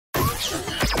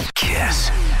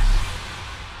KiSS.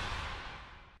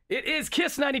 It is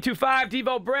KiSS 92.5,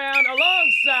 Devo Brown,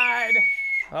 alongside,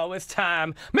 oh, it's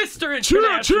time, Mr.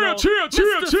 International,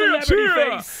 Mr. Celebrity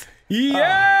Face. Yo!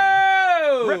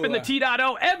 Repping the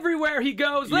T.O. everywhere he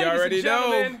goes, ladies and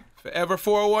gentlemen. Know. Forever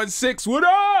 416, what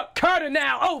up? Cardinal,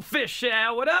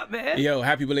 Offishall, what up, man? Yo,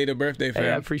 happy belated birthday, fam.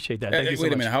 Hey, I appreciate that. Thank you so Wait a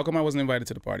much. minute, how come I wasn't invited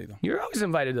to the party, though? You're always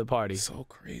invited to the party. So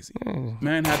crazy.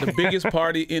 Man had the biggest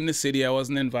party in the city. I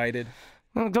wasn't invited.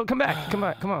 Oh, don't come back. Come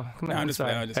on. No, I'm just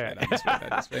playing. I'm just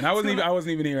playing. I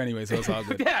wasn't even here anyway, so it's all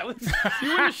good. Yeah, you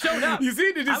would have showed up. Did you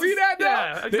see that, though?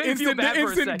 Yeah, The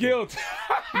instant guilt.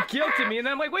 You guilted me, and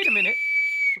then I'm like, wait a minute.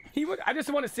 I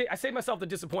just want to say, I saved myself the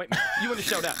disappointment. You would have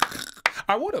showed up.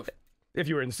 I would have. If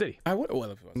you were in the city. I would have.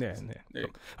 Well, if I was Yeah.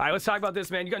 All right, let's talk about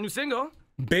this, man. You got a new single.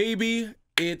 Baby,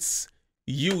 It's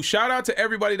You. Shout out to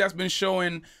everybody that's been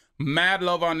showing mad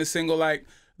love on the single. Like,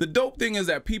 the dope thing is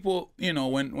that people, you know,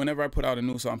 whenever I put out a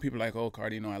new song, people are like, oh,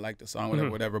 Cardi, you know, I like the song,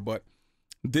 whatever. But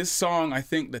this song, I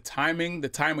think the time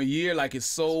of year, like, it's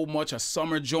so much a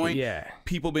summer joint. Yeah.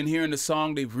 People been hearing the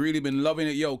song. They've really been loving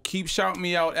it. Yo, keep shouting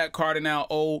me out at Kardinal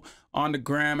O, on the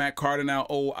gram at Kardinal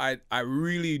O. I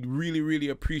really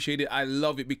appreciate it. I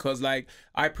love it because, like,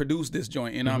 I produced this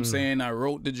joint, you know what I'm saying? I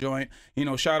wrote the joint. You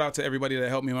know, shout out to everybody that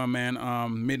helped me. My man,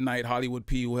 Midnight Hollywood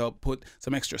P, who helped put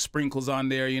some extra sprinkles on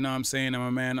there, you know what I'm saying? And my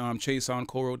man, Chase on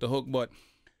co-wrote the hook. But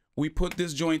we put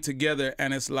this joint together,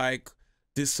 and it's like,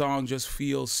 this song just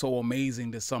feels so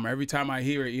amazing this summer. Every time I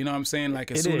hear it, you know what I'm saying?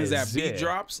 Like, as soon as that beat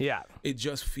drops, it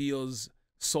just feels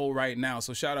so right now.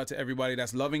 So shout out to everybody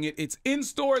that's loving it. It's in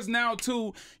stores now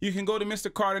too. You can go to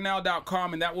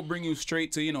mrcardinal.com, and that will bring you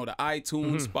straight to, you know, the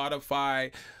iTunes,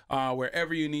 Spotify,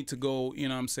 wherever you need to go, you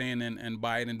know what I'm saying, and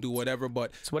buy it and do whatever.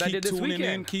 But that's what keep I did this tuning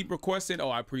weekend. In, keep requesting. Oh,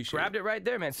 I appreciate Grabbed it. it right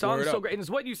there, man. Song is so great. And it's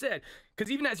what you said.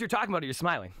 Because even as you're talking about it, you're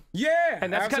smiling. Yeah.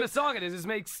 And that's the kind of song it is. It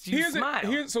makes you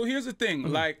smile. So here's the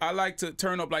thing. Like, I like to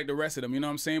turn up like the rest of them, you know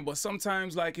what I'm saying? But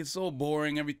sometimes, like, it's so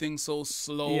boring. Everything's so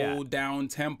slow, down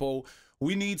tempo.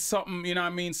 We need something, you know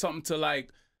what I mean? Something to, like,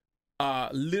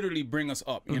 literally bring us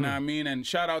up, you know what I mean? And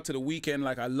shout out to The Weeknd.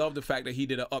 Like, I love the fact that he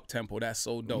did an up tempo. That's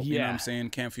so dope. You know what I'm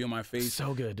saying? Can't Feel My Face.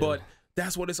 So good, dude. But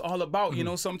that's what it's all about. You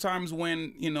know, sometimes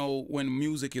when, you know, when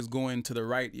music is going to the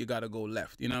right, you got to go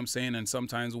left. You know what I'm saying? And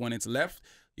sometimes when it's left,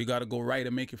 you got to go right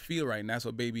and make it feel right. And that's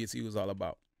what Baby It's You is all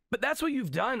about. But that's what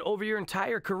you've done over your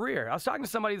entire career. I was talking to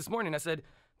somebody this morning. I said,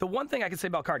 the one thing I can say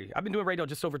about Cardi, I've been doing radio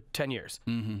just over 10 years.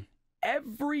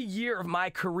 Every year of my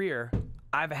career,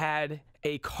 I've had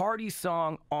a Cardi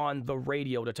song on the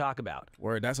radio to talk about.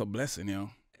 Word, that's a blessing, yo.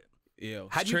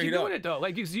 How do you keep doing it though?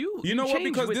 Like, you know what?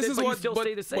 Because this is what,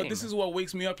 stay the same. But this is what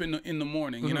wakes me up in the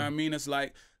morning. You know what I mean? It's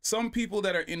like some people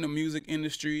that are in the music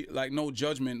industry, like, no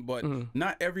judgment, but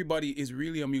not everybody is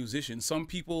really a musician. Some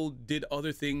people did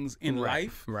other things in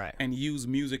life and use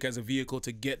music as a vehicle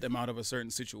to get them out of a certain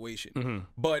situation.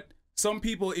 But some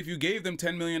people, if you gave them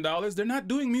 $10 million, they're not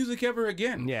doing music ever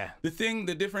again. Yeah.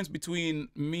 The difference between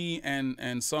me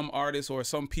and some artists or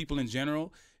some people in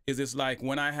general is, it's like,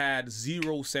 when I had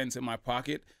 0 cents in my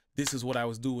pocket, this is what I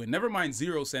was doing. Never mind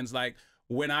 0 cents, like,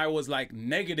 when I was like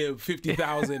negative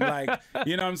 50,000, like,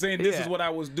 you know what I'm saying? This is what I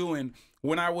was doing.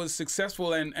 When I was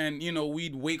successful and you know,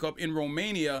 we'd wake up in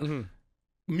Romania,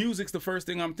 music's the first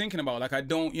thing I'm thinking about. Like, I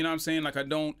don't, you know what I'm saying? Like, I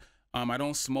don't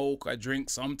smoke, I drink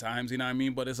sometimes, you know what I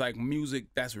mean? But it's like music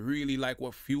that's really like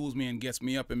what fuels me and gets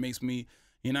me up and makes me,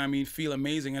 you know what I mean, feel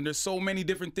amazing. And there's so many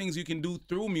different things you can do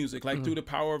through music, like through the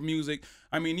power of music.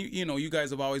 I mean, you know, you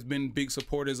guys have always been big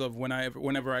supporters of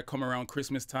whenever I come around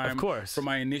Christmas time. Of course. For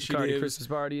my initiatives. Cardi Christmas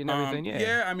party and everything,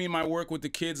 Yeah, I mean, my work with the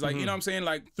kids, like, you know what I'm saying?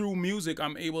 Like, through music,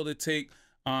 I'm able to take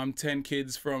 10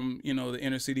 kids from, you know, the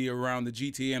inner city around the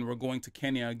GTA, and we're going to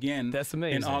Kenya again. That's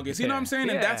amazing. In August. You know what I'm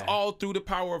saying? And that's all through the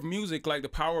power of music. Like, the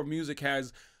power of music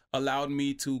has allowed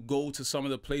me to go to some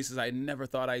of the places I never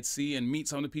thought I'd see and meet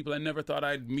some of the people I never thought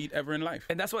I'd meet ever in life.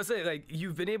 And that's what I say, like,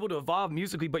 you've been able to evolve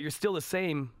musically, but you're still the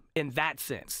same in that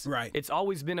sense. Right. It's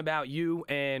always been about you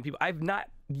and people. I've not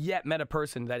yet met a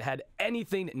person that had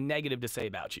anything negative to say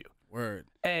about you. Word.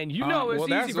 And you know it's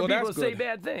easy for people to say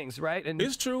bad things, right? And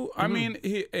it's true. I mean,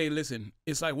 hey, listen,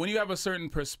 it's like when you have a certain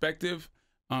perspective,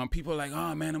 people are like,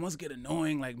 oh man, it must get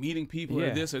annoying, like meeting people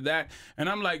or this or that. And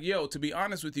I'm like, yo, to be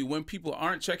honest with you, when people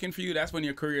aren't checking for you, that's when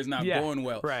your career is not going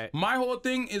well. Right. My whole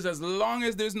thing is, as long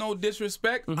as there's no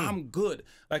disrespect, I'm good.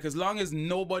 Like, as long as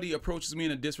nobody approaches me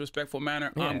in a disrespectful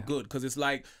manner, I'm good. Because it's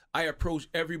like, I approach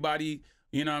everybody,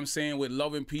 you know what I'm saying, with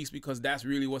love and peace, because that's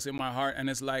really what's in my heart. And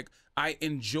it's like, I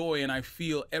enjoy and I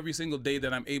feel every single day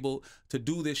that I'm able to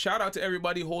do this. Shout out to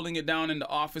everybody holding it down in the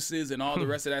offices and all the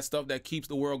rest of that stuff that keeps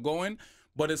the world going.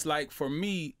 But it's like, for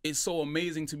me, it's so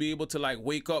amazing to be able to like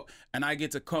wake up and I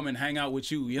get to come and hang out with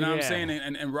you, you know what I'm saying?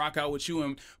 And rock out with you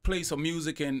and play some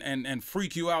music and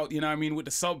freak you out, you know what I mean, with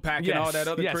the sub pack and all that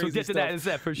other crazy we'll get to stuff. that in a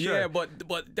sec, for sure. Yeah, but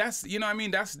that's, you know what I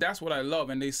mean, that's what I love.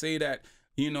 And they say that,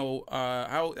 you know,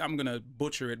 I'm gonna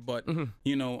butcher it, but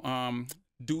you know,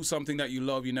 do something that you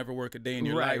love, you never work a day in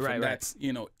your life. And that's,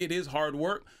 you know, it is hard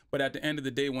work, but at the end of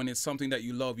the day, when it's something that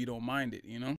you love, you don't mind it,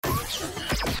 you know?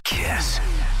 KiSS.